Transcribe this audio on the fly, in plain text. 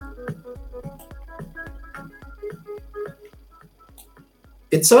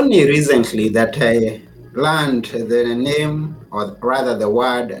It's only recently that I learned the name, or rather the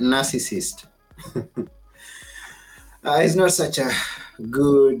word narcissist. It's not such a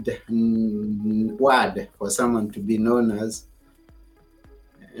good word for someone to be known as,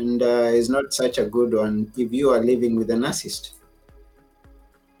 and it's not such a good one if you are living with a narcissist.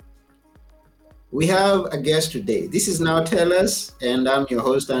 We have a guest today. This is Now Tell Us, and I'm your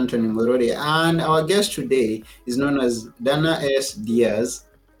host, Anthony Morodi. And our guest today is known as Dana S. Diaz,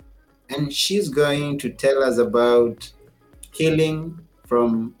 and she's going to tell us about healing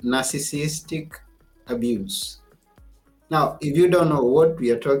from narcissistic abuse. Now, if you don't know what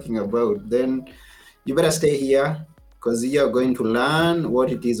we are talking about, then you better stay here because you're going to learn what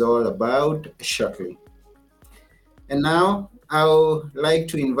it is all about shortly. And now, I would like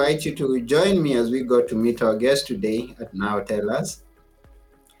to invite you to join me as we go to meet our guest today at Now Tell Us.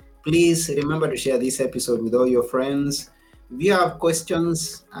 Please remember to share this episode with all your friends. If you have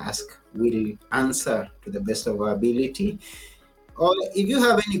questions, ask. We'll answer to the best of our ability. Or if you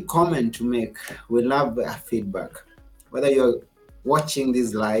have any comment to make, we love feedback. Whether you're watching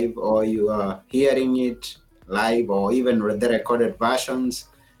this live or you are hearing it live or even the recorded versions,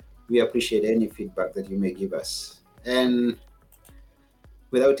 we appreciate any feedback that you may give us. And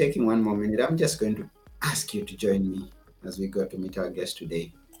without taking one more minute, I'm just going to ask you to join me as we go to meet our guest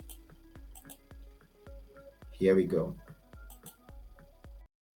today. Here we go.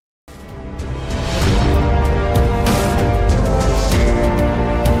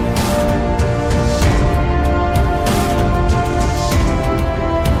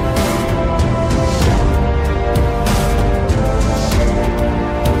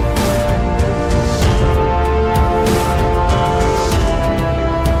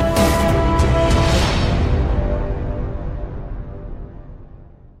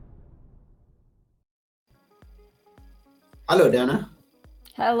 Hello, Dana.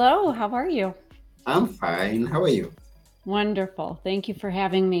 Hello, how are you? I'm fine. How are you? Wonderful. Thank you for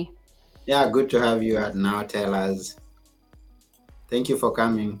having me. Yeah, good to have you at Now Tell Us. Thank you for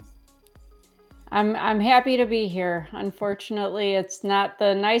coming. I'm happy to be here. Unfortunately, it's not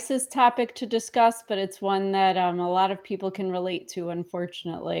the nicest topic to discuss, but it's one that a lot of people can relate to,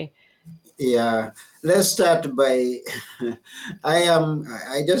 unfortunately. Yeah, let's start by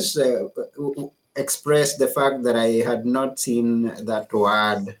I just expressed the fact that I had not seen that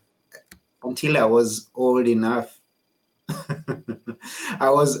word until I was old enough. I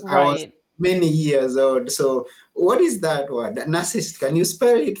was Right. many years old. So what is that word? Narcissist. Can you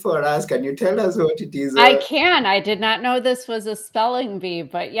spell it for us? Can you tell us what it is? I can. I did not know this was a spelling bee,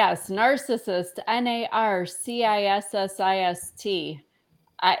 but yes, narcissist, Narcissist.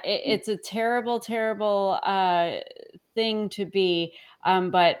 It's a terrible, terrible thing to be.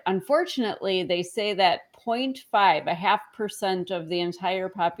 But unfortunately, they say that zero point 0.5, a half percent of the entire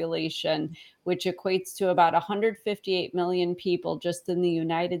population, which equates to about 158 million people just in the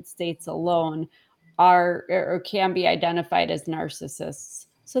United States alone, are or can be identified as narcissists.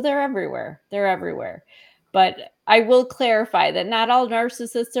 So they're everywhere. They're everywhere. But I will clarify that not all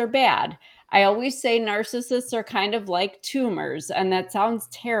narcissists are bad. I always say narcissists are kind of like tumors, and that sounds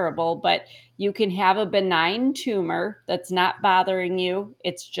terrible, but you can have a benign tumor that's not bothering you,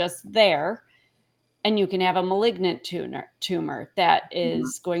 it's just there. And you can have a malignant tumor that Mhm.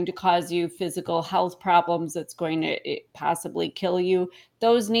 is going to cause you physical health problems, that's going to possibly kill you.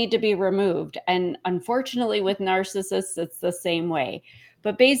 Those need to be removed. And unfortunately, with narcissists, it's the same way.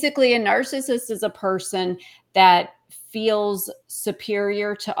 But basically, a narcissist is a person that feels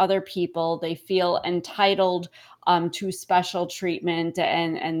superior to other people. They feel entitled to special treatment,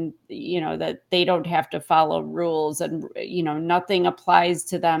 and that they don't have to follow rules, and nothing applies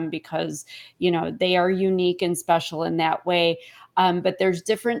to them because they are unique and special in that way. But there's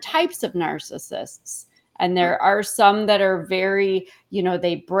different types of narcissists, and there are some that are very,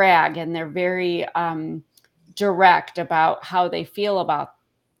 they brag and they're very direct about how they feel about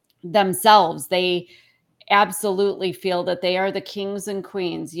themselves. They absolutely feel that they are the kings and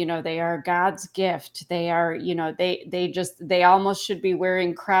queens, they are God's gift. They are, they almost should be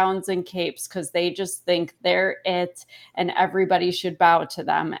wearing crowns and capes because they just think they're it, and everybody should bow to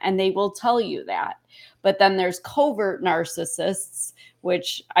them, and they will tell you that. But then there's covert narcissists,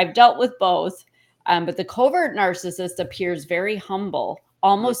 which I've dealt with both. But the covert narcissist appears very humble,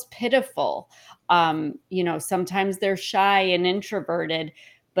 almost pitiful. Sometimes they're shy and introverted,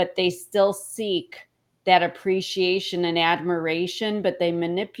 but they still seek that appreciation and admiration, but they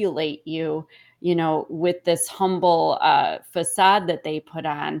manipulate you, with this humble facade that they put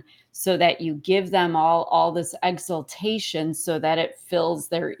on, so that you give them all this exaltation so that it fills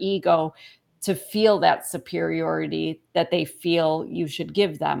their ego. to feel that superiority that they feel you should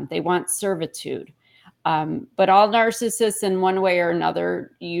give them. They want servitude. But all narcissists, in one way or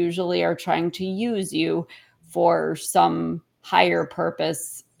another, usually are trying to use you for some higher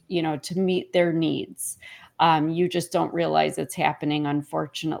purpose, to meet their needs. You just don't realize it's happening,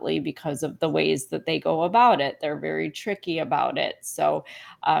 unfortunately, because of the ways that they go about it. They're very tricky about it. So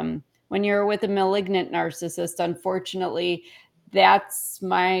when you're with a malignant narcissist, unfortunately, that's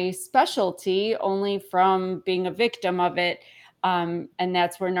my specialty, only from being a victim of it. And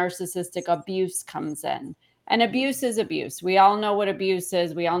that's where narcissistic abuse comes in. And abuse is abuse. We all know what abuse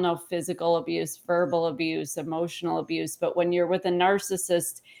is. We all know physical abuse, verbal abuse, emotional abuse. But when you're with a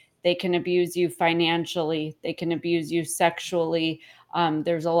narcissist, they can abuse you financially, they can abuse you sexually.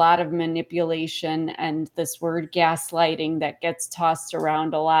 There's a lot of manipulation and this word gaslighting that gets tossed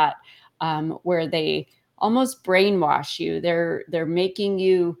around a lot, where they almost brainwash you. They're making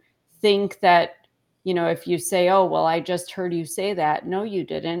you think that, if you say, oh, well, I just heard you say that. No, you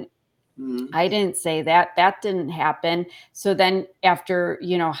didn't. I didn't say that. That didn't happen. So then after,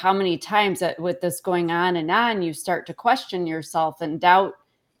 how many times that with this going on, you start to question yourself and doubt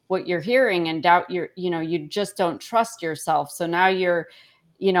what you're hearing and doubt you just don't trust yourself. So now you're,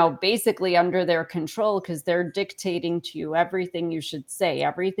 basically under their control because they're dictating to you everything you should say,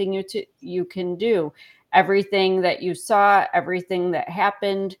 everything you can do, everything that you saw, everything that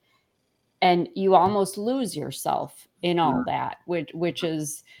happened. And you almost lose yourself in all that, which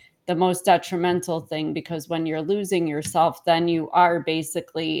is the most detrimental thing, because when you're losing yourself, then you are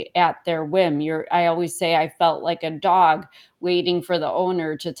basically at their whim. I always say I felt like a dog waiting for the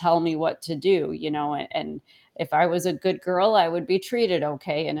owner to tell me what to do, and if I was a good girl, I would be treated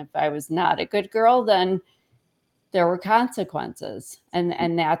okay. And if I was not a good girl, then there were consequences.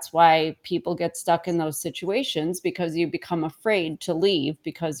 And that's why people get stuck in those situations, because you become afraid to leave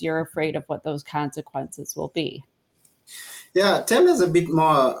because you're afraid of what those consequences will be. Yeah, tell us a bit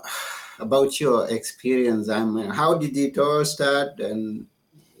more about your experience. I mean, how did it all start, and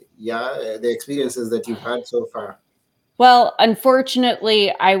the experiences that you've had so far? Well,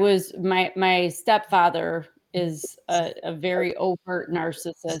 unfortunately, my stepfather is a very overt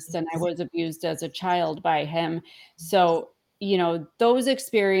narcissist, and I was abused as a child by him. So, those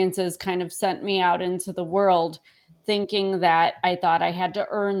experiences kind of sent me out into the world thinking that I thought I had to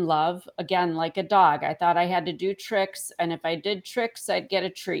earn love, again, like a dog. I thought I had to do tricks, and if I did tricks, I'd get a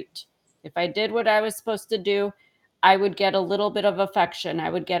treat. If I did what I was supposed to do, I would get a little bit of affection.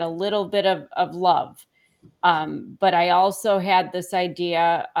 I would get a little bit of love. But I also had this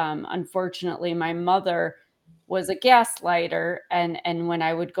idea. Unfortunately, my mother was a gaslighter, and when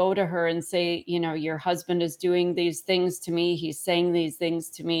I would go to her and say, your husband is doing these things to me, he's saying these things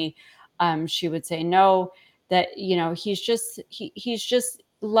to me, she would say no, that he's just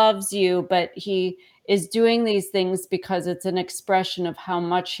loves you, but he is doing these things because it's an expression of how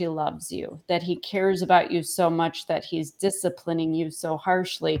much he loves you, that he cares about you so much that he's disciplining you so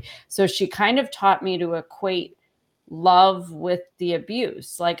harshly. So she kind of taught me to equate love with the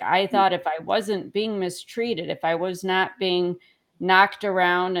abuse. Like, I thought if I wasn't being mistreated, if I was not being knocked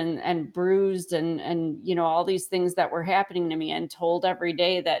around and bruised and all these things that were happening to me, and told every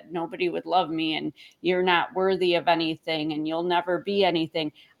day that nobody would love me and you're not worthy of anything and you'll never be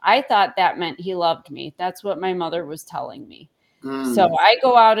anything, I thought that meant he loved me. That's what my mother was telling me. So Mm, I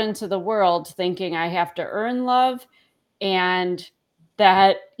go out into the world thinking I have to earn love, and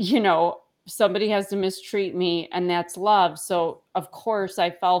that, somebody has to mistreat me, and that's love. So of course I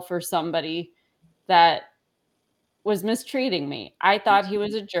fell for somebody that was mistreating me. I thought he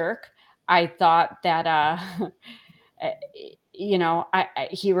was a jerk. I thought that eh,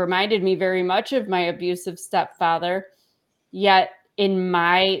 he reminded me very much of my abusive stepfather. Yet in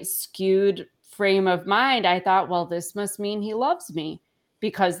my skewed frame of mind, I thought, well, this must mean he loves me,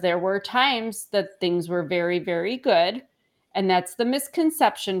 because there were times that things were very, very good. And that's the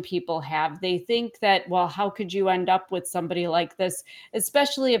misconception people have. They think that, well, how could you end up with somebody like this,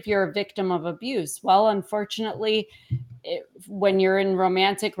 especially if you're a victim of abuse? Well, unfortunately, when you're in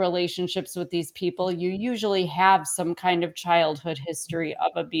romantic relationships with these people, you usually have some kind of childhood history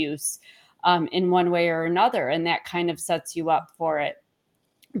of abuse, in one way or another, and that kind of sets you up for it.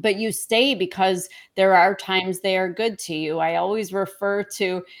 But you stay because there are times they are good to you. I always refer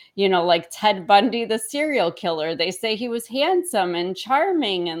to, like Ted Bundy, the serial killer. They say he was handsome and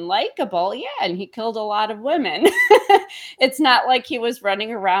charming and likable. Yeah, and he killed a lot of women. It's not like he was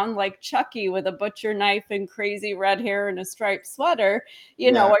running around like Chucky with a butcher knife and crazy red hair and a striped sweater,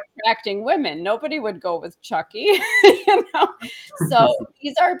 yeah. attracting women. Nobody would go with Chucky, you know. So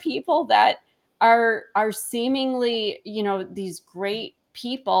these are people that are seemingly, these great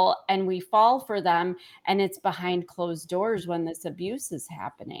people and we fall for them, and it's behind closed doors when this abuse is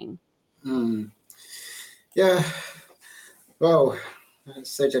happening. Mm. Yeah. Wow.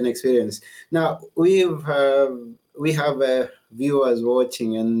 Such an experience. Now we have viewers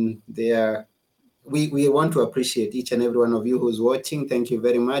watching, and they are. We want to appreciate each and every one of you who's watching. Thank you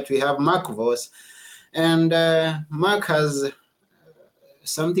very much. We have Mark Voss, and Mark has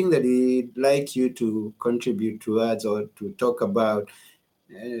something that he'd like you to contribute towards or to talk about.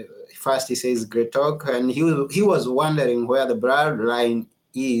 Uh, First, he says great talk, and he was wondering where the bloodline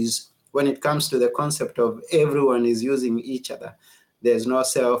is when it comes to the concept of everyone is using each other. There's no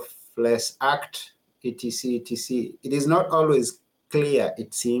selfless act, etc., etc. It is not always clear,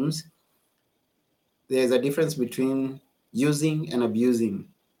 it seems. There's a difference between using and abusing.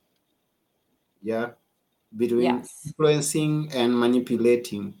 Yeah, between Yes. influencing and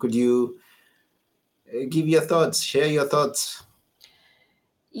manipulating. Could you give your thoughts, share your thoughts?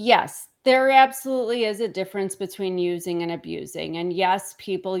 Yes, there absolutely is a difference between using and abusing. And yes,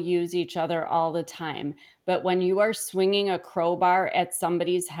 people use each other all the time. But when you are swinging a crowbar at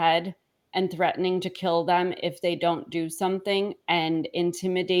somebody's head and threatening to kill them if they don't do something, and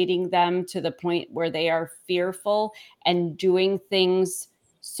intimidating them to the point where they are fearful and doing things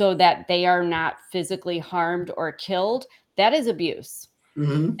so that they are not physically harmed or killed, that is abuse.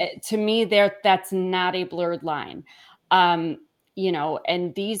 Mm-hmm. To me, that's not a blurred line. um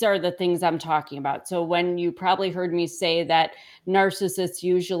and these are the things I'm talking about. So when you probably heard me say that narcissists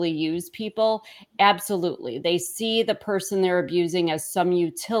usually use people, absolutely, they see the person they're abusing as some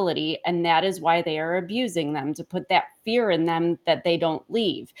utility, and that is why they are abusing them, to put that fear in them that they don't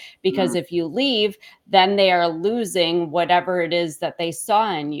leave. Because if you leave, then they are losing whatever it is that they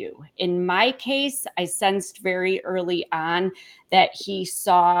saw in you. In my case, I sensed very early on that he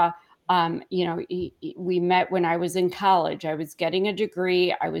saw, we met when I was in college. I was getting a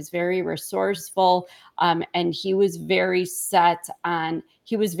degree. I was very resourceful. And he was very set on,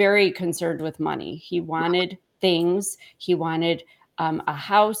 he was very concerned with money. He wanted things. He wanted a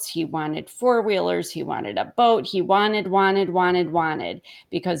house. He wanted four-wheelers. He wanted a boat. He wanted,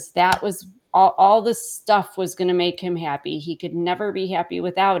 because that was all the stuff was going to make him happy. He could never be happy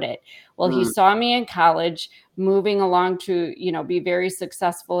without it. Well, he Mm-hmm. saw me in college moving along to, be very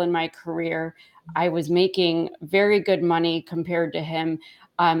successful in my career. I was making very good money compared to him.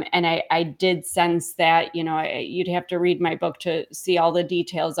 And I did sense that, you'd have to read my book to see all the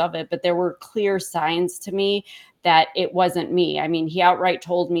details of it, but there were clear signs to me that it wasn't me. I mean, he outright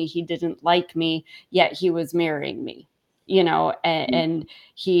told me he didn't like me, yet he was marrying me. And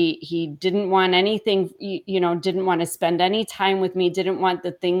he didn't want anything, didn't want to spend any time with me, didn't want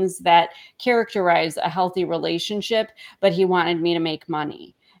the things that characterize a healthy relationship, but he wanted me to make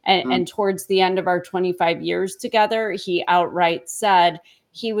money. And towards the end of our 25 years together, he outright said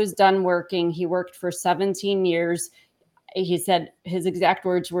he was done working. He worked for 17 years. He said his exact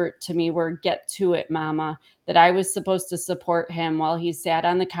words were to me were, "Get to it, mama," that I was supposed to support him while he sat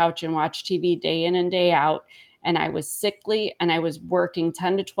on the couch and watched TV day in and day out. And I was sickly, and I was working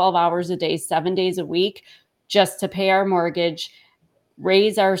 10 to 12 hours a day, 7 days a week, just to pay our mortgage,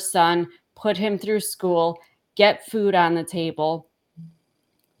 raise our son, put him through school, get food on the table.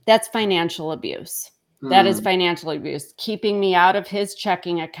 That's financial abuse. That is Mm-hmm. financial abuse. Keeping me out of his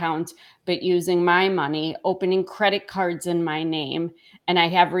checking account, but using my money, opening credit cards in my name. And I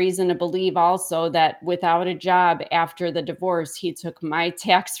have reason to believe also that without a job after the divorce, he took my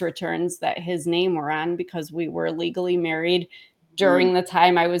tax returns that his name were on, because we were legally married during the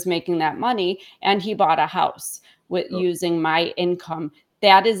time I was making that money. And he bought a house with using my income.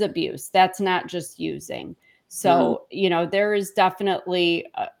 That is abuse. That's not just using. Mm-hmm. So, there is definitely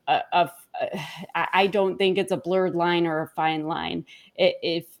I don't think it's a blurred line or a fine line.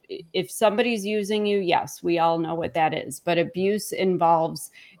 If somebody's using you, yes, we all know what that is. But abuse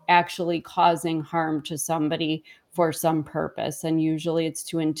involves actually causing harm to somebody for some purpose, and usually it's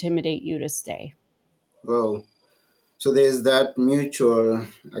to intimidate you to stay. Wow. So there's that mutual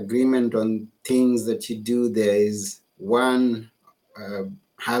agreement on things that you do. There is one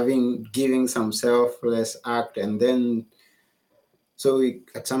giving some selfless act, and then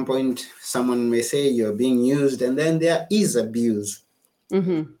at some point someone may say you're being used, and then there is abuse.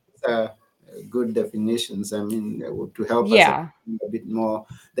 Hmm. Uh, Good definitions. I mean, to help us Yeah. understand a bit more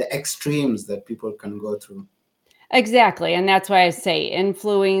the extremes that people can go through. Exactly. And that's why I say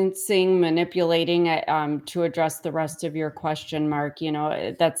influencing, manipulating, to address the rest of your question, Mark.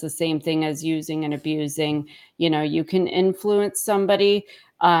 That's the same thing as using and abusing. You can influence somebody,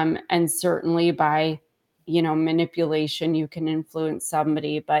 and certainly by manipulation, you can influence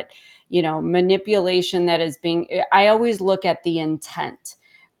somebody, but manipulation that is being, I always look at the intent.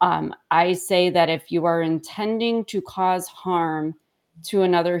 I say that if you are intending to cause harm to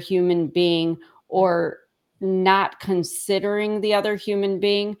another human being, or not considering the other human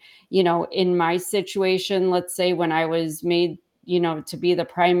being, in my situation, let's say when I was made, to be the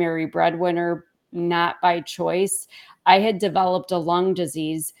primary breadwinner, not by choice, I had developed a lung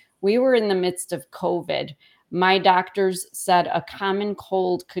disease. We were in the midst of COVID. My doctors said a common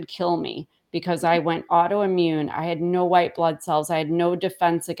cold could kill me because I went autoimmune. I had no white blood cells. I had no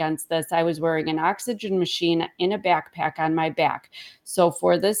defense against this. I was wearing an oxygen machine in a backpack on my back. So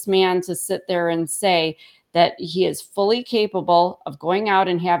for this man to sit there and say that he is fully capable of going out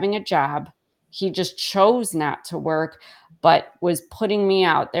and having a job, he just chose not to work, but was putting me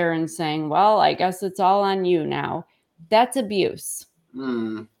out there and saying, well, I guess it's all on you now. That's abuse.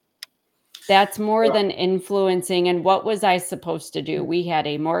 Hmm. That's more than influencing. And what was I supposed to do? We had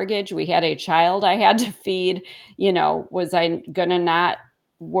a mortgage, we had a child I had to feed. Was I gonna not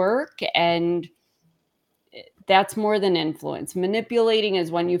work? And that's more than influence. Manipulating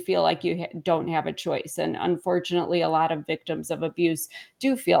is when you feel like you don't have a choice. And unfortunately, a lot of victims of abuse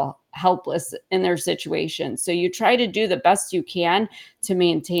do feel helpless in their situation. So you try to do the best you can to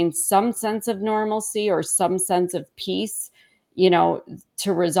maintain some sense of normalcy or some sense of peace,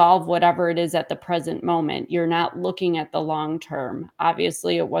 to resolve whatever it is at the present moment. You're not looking at the long term.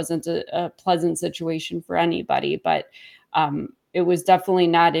 Obviously, it wasn't a pleasant situation for anybody, but it was definitely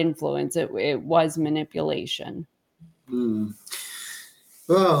not influence. It was manipulation. Hmm.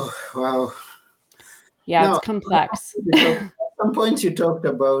 Oh, wow. Yeah, it's Now, complex. at some point you talked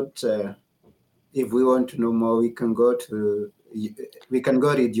about if we want to know more, we can go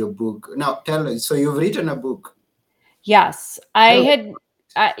read your book. Now, tell us. So you've written a book. Yes, I Tell us.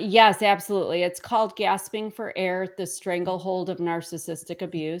 had. Yes, absolutely. It's called Gasping for Air: The Stranglehold of Narcissistic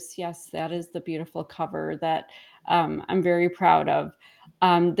Abuse. Yes, that is the beautiful cover that I'm very proud of.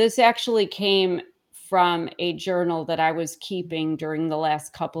 This actually came from a journal that I was keeping during the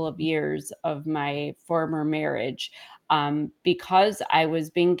last couple of years of my former marriage, because I was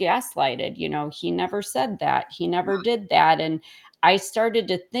being gaslighted. He never said that, he never did that. And I started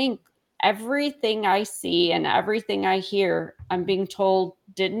to think, everything I see and everything I hear, I'm being told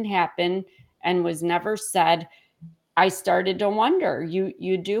didn't happen and was never said. I started to wonder.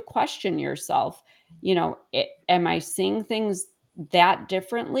 You do question yourself. Am I seeing things that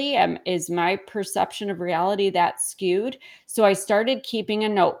differently? Is my perception of reality that skewed? So I started keeping a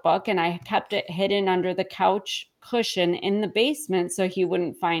notebook, and I kept it hidden under the couch cushion in the basement so he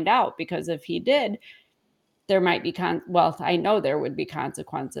wouldn't find out, because if he did, there might be well, I know there would be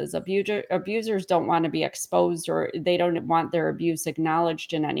consequences. Abusers don't want to be exposed, or they don't want their abuse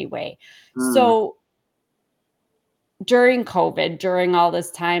acknowledged in any way. Hmm. So during COVID, during all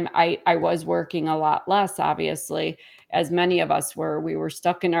this time, I was working a lot less, obviously, as many of us were. We were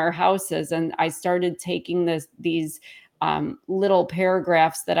stuck in our houses, and I started taking these little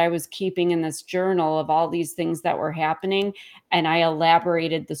paragraphs that I was keeping in this journal of all these things that were happening, and I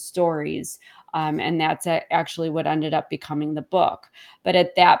elaborated the stories. And that's actually what ended up becoming the book. But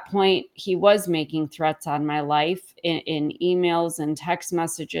at that point, he was making threats on my life in emails and text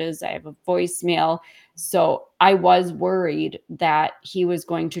messages. I have a voicemail. So I was worried that he was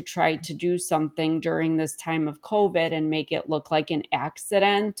going to try to do something during this time of COVID and make it look like an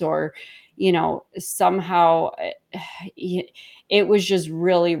accident, or, somehow it was just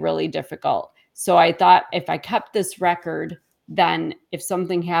really, really difficult. So I thought, if I kept this record, then if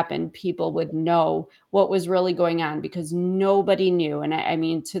something happened, people would know what was really going on, because nobody knew. And I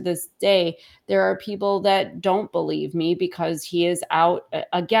mean, to this day, there are people that don't believe me because he is out.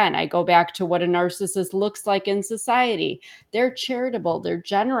 Again, I go back to what a narcissist looks like in society. They're charitable, they're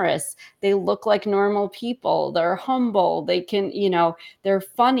generous, they look like normal people, they're humble, they can, they're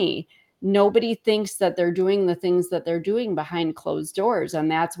funny. Nobody thinks that they're doing the things that they're doing behind closed doors. And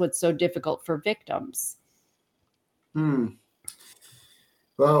that's what's so difficult for victims. Hmm.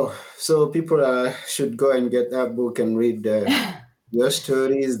 Wow. So people should go and get that book and read your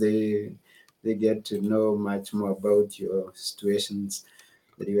stories. They get to know much more about your situations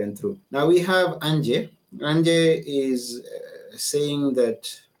that you went through. Now we have Anje. Anje is saying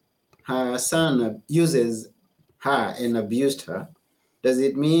that her son uses her and abused her. Does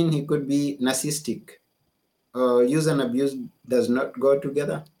it mean he could be narcissistic? Use and abuse does not go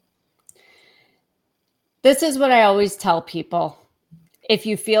together? This is what I always tell people. If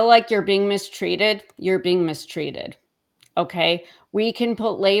you feel like you're being mistreated, you're being mistreated. Okay. We can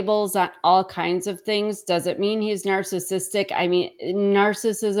put labels on all kinds of things. Does it mean he's narcissistic? I mean,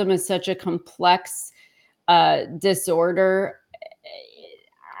 narcissism is such a complex disorder.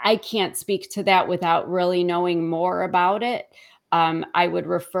 I can't speak to that without really knowing more about it. I would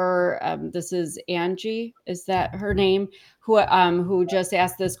refer. This is Angie. Is that her name? Who just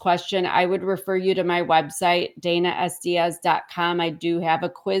asked this question? I would refer you to my website, danasdiaz.com. I do have a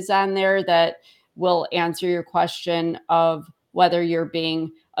quiz on there that will answer your question of whether you're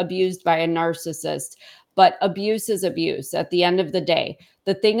being abused by a narcissist. But abuse is abuse at the end of the day.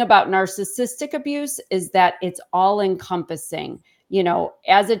 The thing about narcissistic abuse is that it's all encompassing.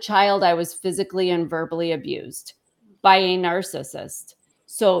 As a child, I was physically and verbally abused by a narcissist.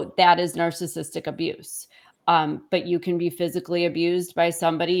 So that is narcissistic abuse. But you can be physically abused by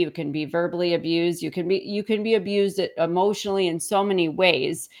somebody. You can be verbally abused. You can be abused emotionally in so many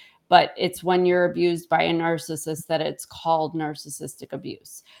ways. But it's when you're abused by a narcissist that it's called narcissistic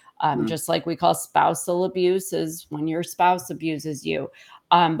abuse. Mm. Just like we call spousal abuse is when your spouse abuses you.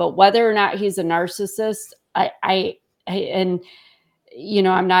 But whether or not he's a narcissist, and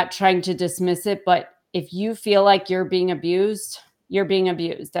I'm not trying to dismiss it, but if you feel like you're being abused,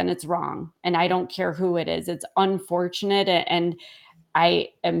 and it's wrong. And I don't care who it is. It's unfortunate. And I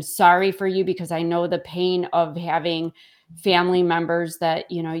am sorry for you because I know the pain of having family members that,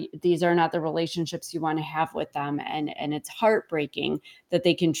 these are not the relationships you want to have with them. And it's heartbreaking that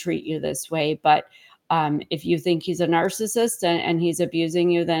they can treat you this way. But if you think he's a narcissist and he's abusing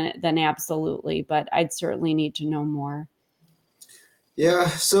you, then absolutely. But I'd certainly need to know more. Yeah,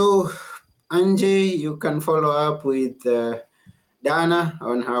 so Angie, you can follow up with Dana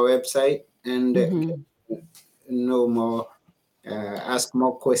on her website and Mm-hmm. know more, ask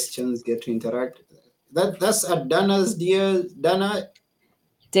more questions, get to interact. That's at Dana's dear Dana.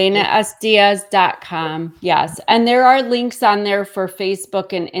 DanaSDiaz.com. Yes. And there are links on there for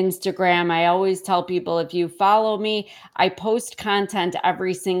Facebook and Instagram. I always tell people if you follow me, I post content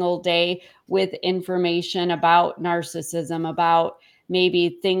every single day with information about narcissism, about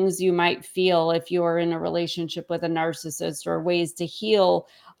maybe things you might feel if you're in a relationship with a narcissist, or ways to heal,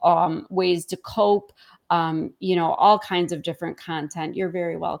 ways to cope, all kinds of different content. You're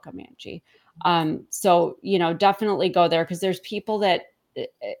very welcome, Angie. So, definitely go there because there's people that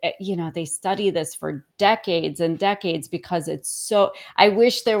they study this for decades and decades because it's so. I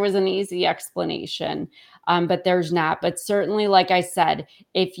wish there was an easy explanation, but there's not. But certainly, like I said,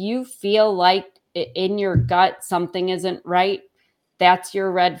 if you feel like in your gut something isn't right, that's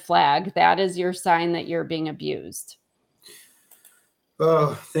your red flag. That is your sign that you're being abused.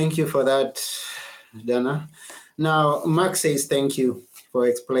 Oh, thank you for that, Dana. Now, Mark says thank you for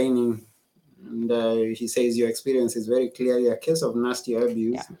explaining. And he says your experience is very clearly a case of nasty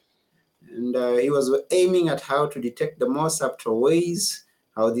abuse. Yeah. And he was aiming at how to detect the more subtle ways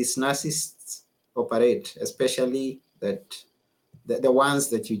how these narcissists operate, especially the ones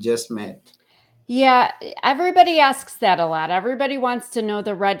that you just met. Yeah, everybody asks that a lot. Everybody wants to know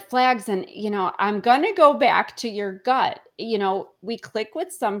the red flags. And, I'm going to go back to your gut. We click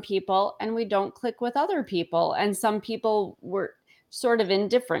with some people and we don't click with other people. And some people we're sort of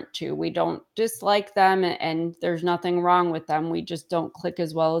indifferent to. We don't dislike them and there's nothing wrong with them. We just don't click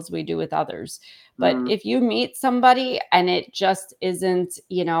as well as we do with others. But Mm, if you meet somebody and it just isn't,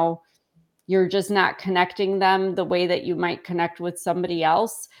 you're just not connecting them the way that you might connect with somebody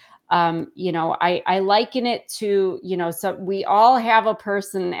else. I liken it to, so we all have a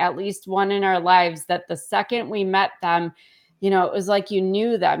person, at least one in our lives, that the second we met them, it was like you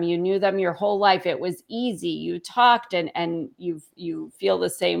knew them your whole life. It was easy. You talked and you feel the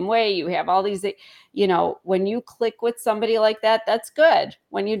same way. You have all these, when you click with somebody like that, that's good.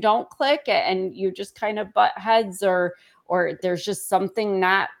 When you don't click and you just kind of butt heads, or there's just something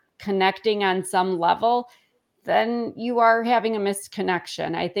not connecting on some level, then you are having a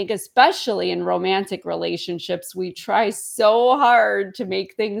misconnection. I think, especially in romantic relationships, we try so hard to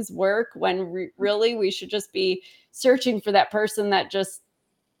make things work when really we should just be searching for that person that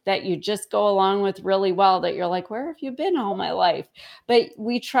you just go along with really well, that you're like, where have you been all my life? But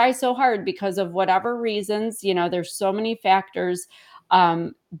we try so hard because of whatever reasons, there's so many factors,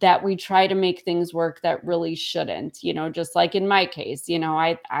 that we try to make things work that really shouldn't, just like in my case,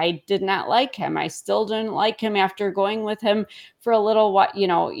 I did not like him. I still didn't like him after going with him for a little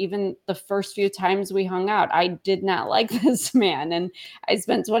while, even the first few times we hung out, I did not like this man. And I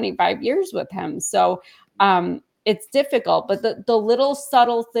spent 25 years with him. So, it's difficult, but the little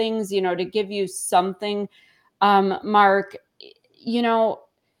subtle things, to give you something, Mark, you know,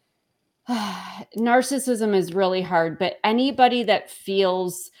 narcissism is really hard, but anybody that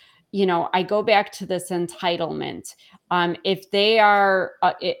feels, I go back to this entitlement. If they are,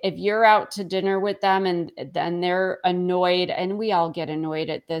 if you're out to dinner with them and then they're annoyed, and we all get annoyed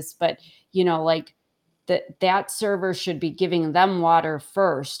at this, but like that server should be giving them water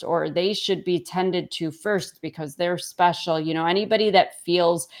first, or they should be tended to first because they're special. Anybody that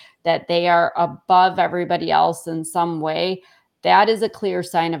feels that they are above everybody else in some way, that is a clear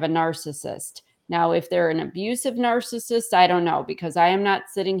sign of a narcissist. Now, if they're an abusive narcissist, I don't know, because I am not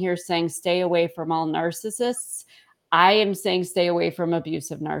sitting here saying stay away from all narcissists. I am saying stay away from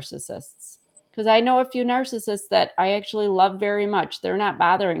abusive narcissists, because I know a few narcissists that I actually love very much. They're not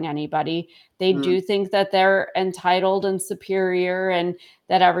bothering anybody. They Mm, do think that they're entitled and superior, and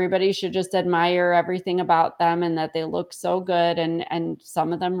that everybody should just admire everything about them, and that they look so good, and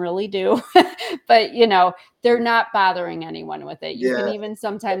some of them really do. But they're not bothering anyone with it. You can yeah. even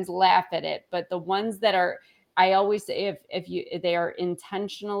sometimes laugh at it, but the ones that are, I always say, if they are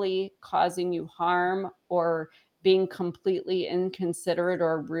intentionally causing you harm, or being completely inconsiderate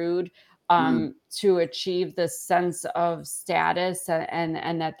or rude, Mm, to achieve this sense of status,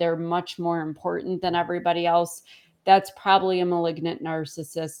 and that they're much more important than everybody else, that's probably a malignant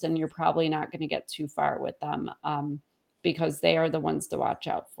narcissist, and you're probably not going to get too far with them, because they are the ones to watch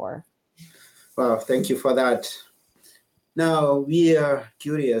out for. wow, thank you for that. Now, we are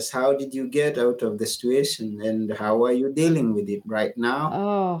curious, how did you get out of the situation and how are you dealing with it right now?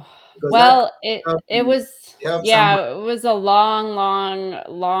 Oh, Because that well, could it help it you was help someone. yeah, it was a long, long,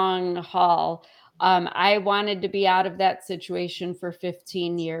 long haul. I wanted to be out of that situation for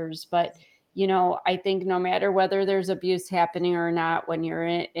 15 years, but I think no matter whether there's abuse happening or not, when you're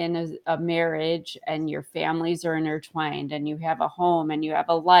in a marriage, and your families are intertwined, and you have a home, and you have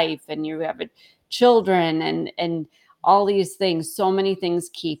a life, and you have children, and all these things, so many things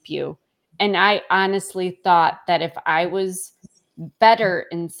keep you. And I honestly thought that if I was better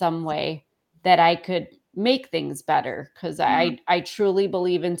in some way, that I could make things better, because Mm, I truly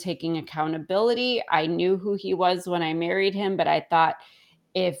believe in taking accountability. I knew who he was when I married him, but I thought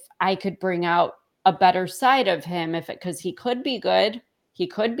if I could bring out a better side of him, if it because he could be good, he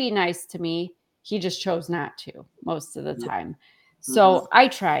could be nice to me, he just chose not to most of the yeah. time. Mhm, So I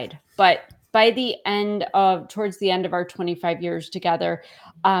tried, but towards the end of our 25 years together,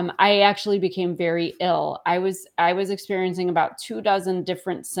 I actually became very ill. I was experiencing about 2 dozen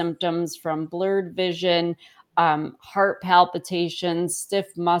different symptoms, from blurred vision, heart palpitations,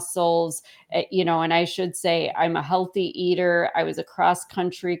 stiff muscles, and I should say I'm a healthy eater. I was a cross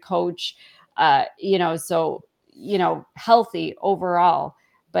country coach, so healthy overall.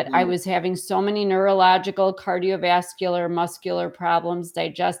 But I mm, was having so many neurological, cardiovascular, muscular problems,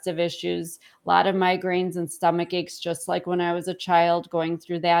 digestive issues, a lot of migraines and stomach aches, just like when I was a child going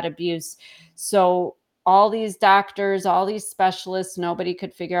through that abuse. So all these doctors, all these specialists, nobody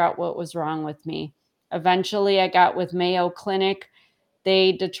could figure out what was wrong with me. Eventually, I got with Mayo Clinic.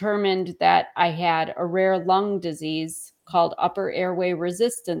 They determined that I had a rare lung disease called upper airway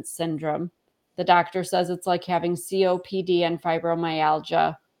resistance syndrome. The doctor says it's like having COPD and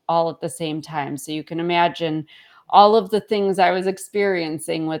fibromyalgia all at the same time. So you can imagine all of the things I was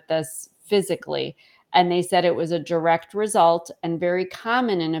experiencing with this physically. And they said it was a direct result, and very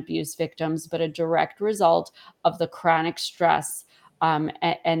common in abuse victims, but a direct result of the chronic stress, and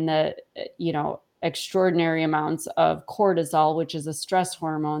the extraordinary amounts of cortisol, which is a stress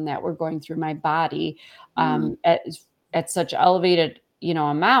hormone that were going through my body, mm, at such elevated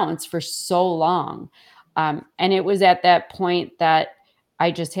amounts for so long. And it was at that point that I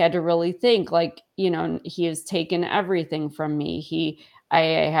just had to really think, like, he has taken everything from me. I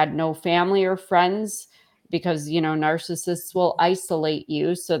had no family or friends, because narcissists will isolate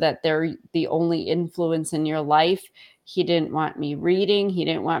you so that they're the only influence in your life. He didn't want me reading. He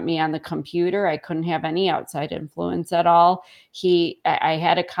didn't want me on the computer. I couldn't have any outside influence at all. I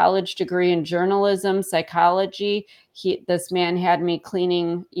had a college degree in journalism, psychology. This man had me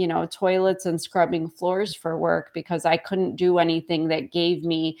cleaning, toilets and scrubbing floors for work, because I couldn't do anything that gave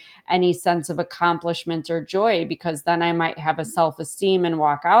me any sense of accomplishment or joy, because then I might have a self-esteem and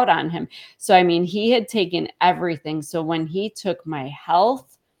walk out on him. So, I mean, he had taken everything. So when he took my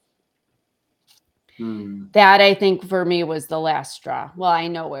health, mm, that, I think, for me was the last straw. Well, I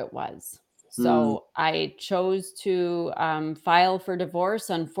know it was. mm, So I chose to file for divorce.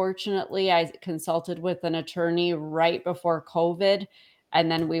 Unfortunately, I consulted with an attorney right before COVID, and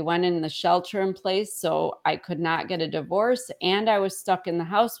then we went in the shelter in place. So I could not get a divorce. And I was stuck in the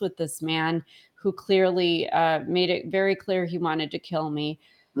house with this man who clearly made it very clear he wanted to kill me.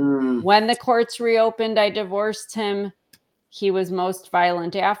 mm, When the courts reopened, I divorced him. He was most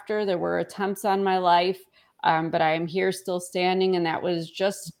violent after. There were attempts on my life, but I am here still standing. And that was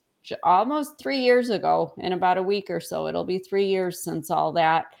just almost 3 years ago. In about a week or so, it'll be 3 years since all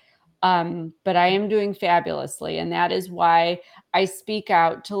that. But I am doing fabulously. And that is why I speak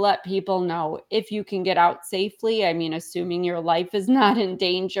out to let people know if you can get out safely. I mean, assuming your life is not in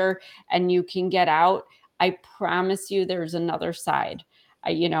danger and you can get out, I promise you there's another side.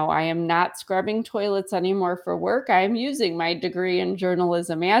 I am not scrubbing toilets anymore for work. I am using my degree in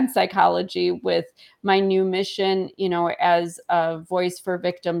journalism and psychology with my new mission, as a voice for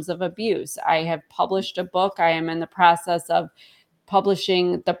victims of abuse. I have published a book. I am in the process of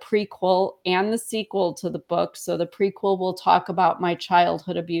publishing the prequel and the sequel to the book. So the prequel will talk about my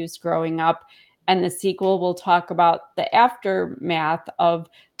childhood abuse growing up, and the sequel will talk about the aftermath of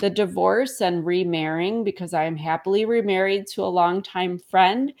the divorce and remarrying, because I am happily remarried to a longtime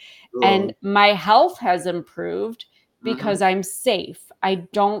friend. And Oh. my health has improved Mm-hmm. because I'm safe. I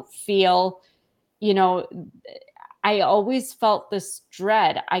don't feel, you know, I always felt this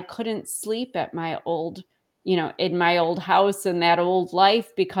dread. I couldn't sleep at my old, in my old house in that old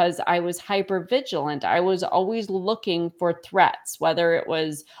life because I was hyper vigilant. I was always looking for threats, whether it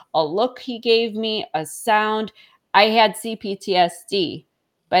was a look he gave me, a sound. I had CPTSD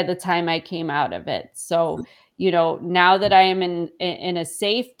by the time I came out of it. So, now that I am in a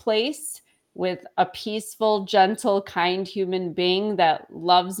safe place with a peaceful, gentle, kind human being that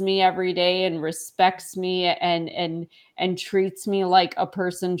loves me every day and respects me and treats me like a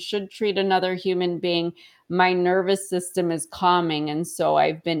person should treat another human being, my nervous system is calming. And so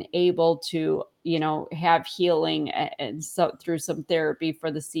I've been able to, have healing and so through some therapy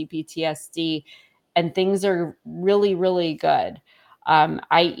for the CPTSD, and things are really, really good.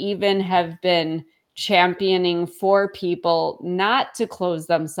 I even have been championing for people not to close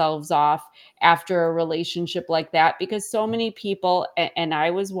themselves off after a relationship like that, because so many people, and I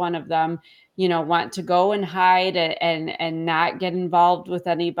was one of them, want to go and hide and not get involved with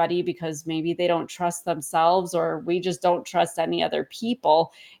anybody because maybe they don't trust themselves, or we just don't trust any other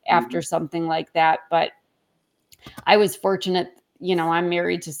people Mm-hmm. after something like that. But I was fortunate, I'm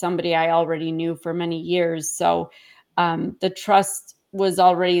married to somebody I already knew for many years. So the trust was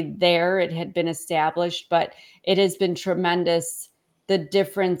already there, it had been established, but it has been tremendous the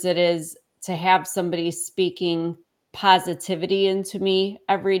difference it is to have somebody speaking positivity into me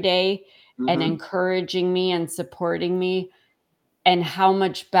every day and Mm-hmm. encouraging me and supporting me, and how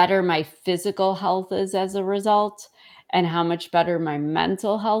much better my physical health is as a result, and how much better my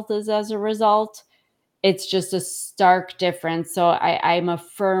mental health is as a result. It's just a stark difference. So I'm a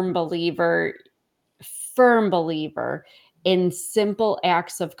firm believer in simple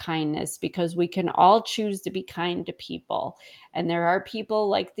acts of kindness, because we can all choose to be kind to people. And there are people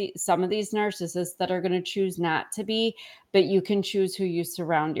like some of these narcissists that are going to choose not to be, but you can choose who you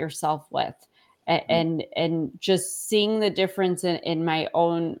surround yourself with. And just seeing the difference in my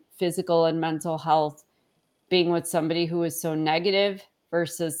own physical and mental health, being with somebody who is so negative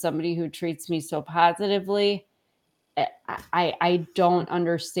versus somebody who treats me so positively. I don't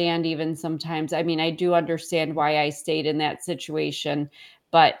understand even sometimes. I mean, I do understand why I stayed in that situation,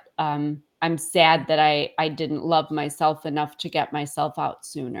 but I'm sad that I didn't love myself enough to get myself out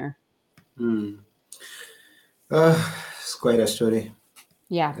sooner. Mm. It's quite a story.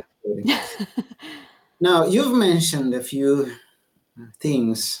 Yeah. Now, you've mentioned a few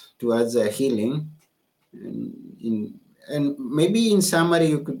things towards healing, in, and maybe in summary,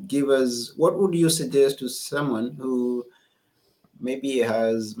 you could give us what would you suggest to someone who maybe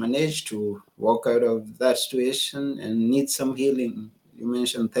has managed to walk out of that situation and needs some healing? You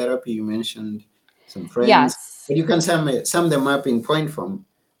mentioned therapy, you mentioned some friends, Yes. but you can sum them up in point form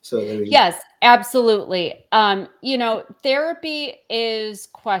so that we. Yes, absolutely. Therapy is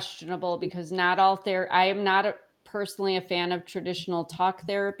questionable because not all I am not personally a fan of traditional talk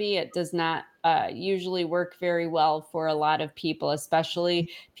therapy. It does not usually work very well for a lot of people, especially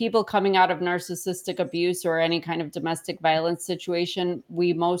people coming out of narcissistic abuse or any kind of domestic violence situation.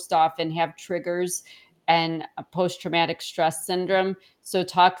 We most often have triggers and post traumatic stress syndrome. So,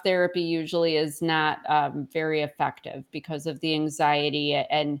 talk therapy usually is not very effective because of the anxiety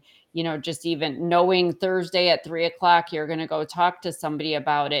and just even knowing Thursday at 3 o'clock, you're going to go talk to somebody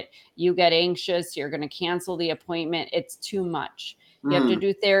about it. You get anxious, you're going to cancel the appointment. It's too much. You have to Mm,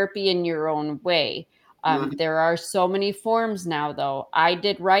 do therapy in your own way. mhm, There are so many forms now, though. I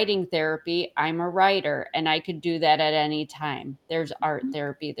did writing therapy. I'm a writer, and I could do that at any time. There's art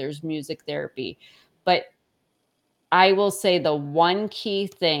therapy, there's music therapy. But I will say the one key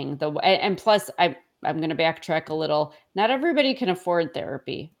thing, and plus I'm going to backtrack a little. Not everybody can afford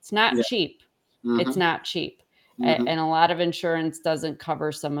therapy. It's not yeah. cheap. It's Mhm, not cheap. mhm, And a lot of insurance doesn't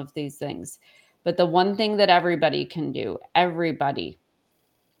cover some of these things. But the one thing that everybody can do, everybody,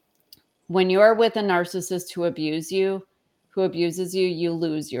 when you're with a narcissist who abuse you, who abuses you, you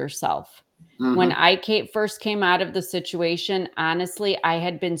lose yourself. When Mm-hmm. first came out of the situation, honestly, I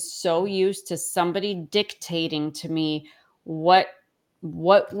had been so used to somebody dictating to me what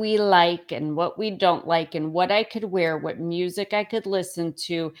we like and what we don't like and what I could wear, what music I could listen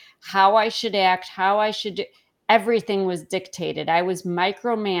to, how I should act, how I should do. Everything was dictated. I was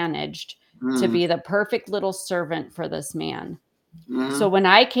micromanaged to Mm-hmm. be the perfect little servant for this man. So Mm-hmm. when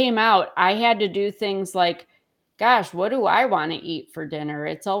I came out, I had to do things like, gosh, what do I want to eat for dinner?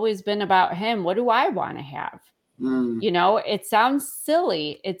 It's always been about him. What do I want to have? Mm-hmm. It sounds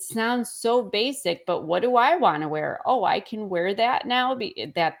silly. It sounds so basic, but what do I want to wear? Oh, I can wear that now.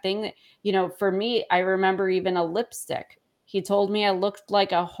 That thing that, for me, I remember even a lipstick. He told me I looked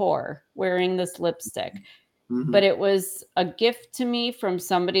like a whore wearing this lipstick, Mm-hmm. but it was a gift to me from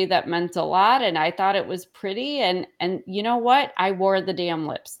somebody that meant a lot, and I thought it was pretty. And you know what? I wore the damn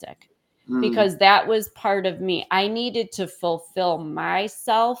lipstick Mm-hmm. because that was part of me. I needed to fulfill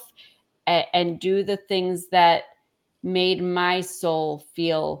myself and do the things that made my soul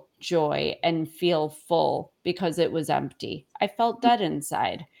feel joy and feel full because it was empty. I felt dead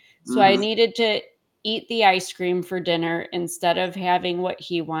inside. So I Mm-hmm. needed to eat the ice cream for dinner instead of having what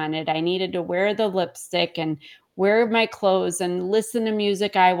he wanted. I needed to wear the lipstick and wear my clothes and listen to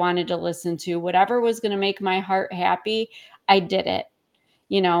music I wanted to listen to. Whatever was going to make my heart happy, I did it.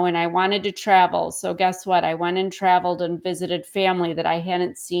 And I wanted to travel. So guess what? I went and traveled and visited family that I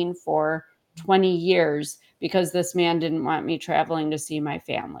hadn't seen for 20 years because this man didn't want me traveling to see my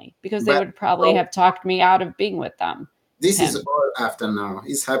family because they But would probably oh, have talked me out of being with them. this is Him. all after now.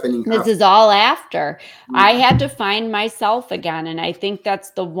 It's happening This after. is all after. I Mm-hmm. had to find myself again. And I think that's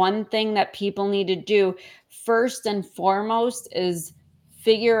the one thing that people need to do first and foremost is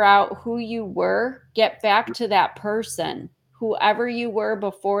figure out who you were, get back to that person, whoever you were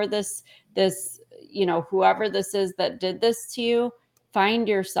before whoever this is that did this to you, find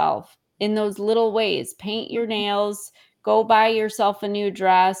yourself in those little ways. Paint your nails, go buy yourself a new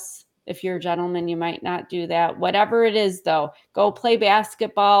dress. If you're a gentleman, you might not do that. Whatever it is, though, go play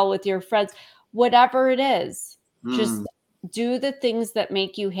basketball with your friends, whatever it is, Mm-hmm. just do the things that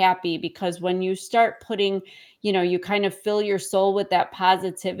make you happy. Because when you start putting, you kind of fill your soul with that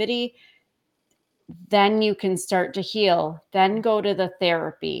positivity, then you can start to heal. Then go to the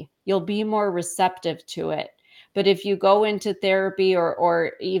therapy. You'll be more receptive to it. But if you go into therapy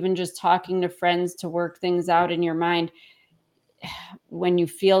or even just talking to friends to work things out in your mind, when you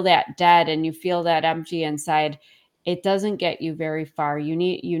feel that dead and you feel that empty inside, it doesn't get you very far. You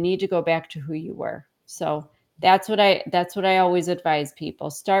need to go back to who you were. So that's what I always advise people.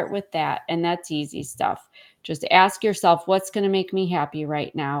 Start with that, and that's easy stuff. Just ask yourself what's going to make me happy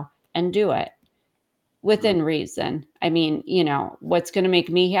right now and do it within reason. I mean, what's going to make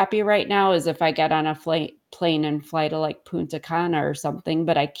me happy right now is if I get on a plane and fly to like Punta Cana or something,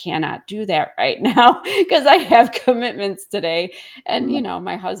 but I cannot do that right now because I have commitments today and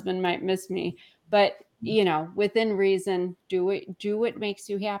my husband might miss me. But, within reason, do what makes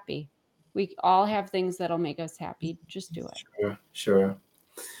you happy. We all have things that'll make us happy. Just do it. Sure. Sure.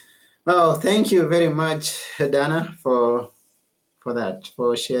 Well, thank you very much, Dana, for that,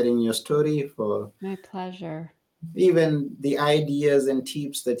 for sharing your story, for My pleasure. even the ideas and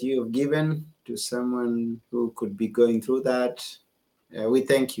tips that you have given to someone who could be going through that. We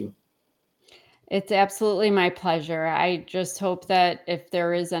thank you. It's absolutely my pleasure. I just hope that if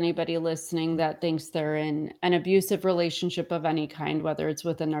there is anybody listening that thinks they're in an abusive relationship of any kind, whether it's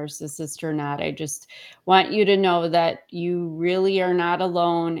with a narcissist or not, I just want you to know that you really are not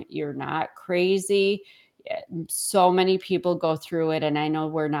alone. You're not crazy. So many people go through it, and I know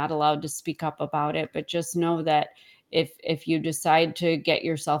we're not allowed to speak up about it, but just know that if you decide to get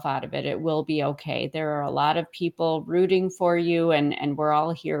yourself out of it, it will be okay. There are a lot of people rooting for you, and we're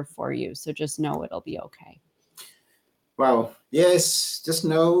all here for you. So just know it'll be okay. Wow. Yes, just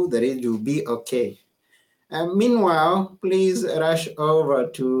know that it will be okay. Meanwhile, please rush over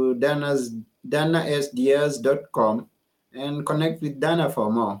to danasdiaz.com and connect with Dana for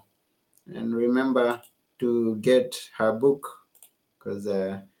more. And remember to get her book because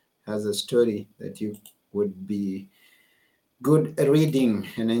has a story that you would be good reading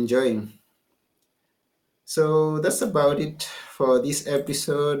and enjoying. So that's about it for this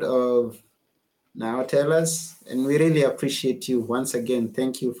episode of Now Tell Us. And we really appreciate you once again.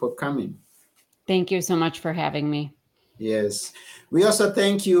 Thank you for coming. Thank you so much for having me. Yes. We also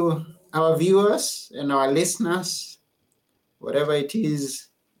thank you, our viewers and our listeners. Whatever it is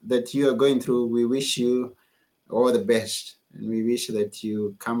that you are going through, we wish you all the best. And we wish that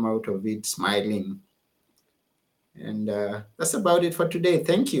you come out of it smiling. And that's about it for today.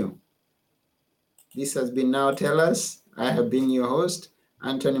 Thank you. This has been Now Tell Us. I have been your host,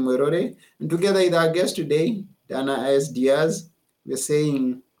 Anthony Morore, and together with our guest today, Dana S. Diaz, we're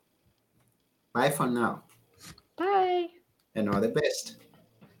saying bye for now Bye. and all the best.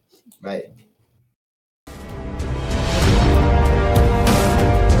 Bye.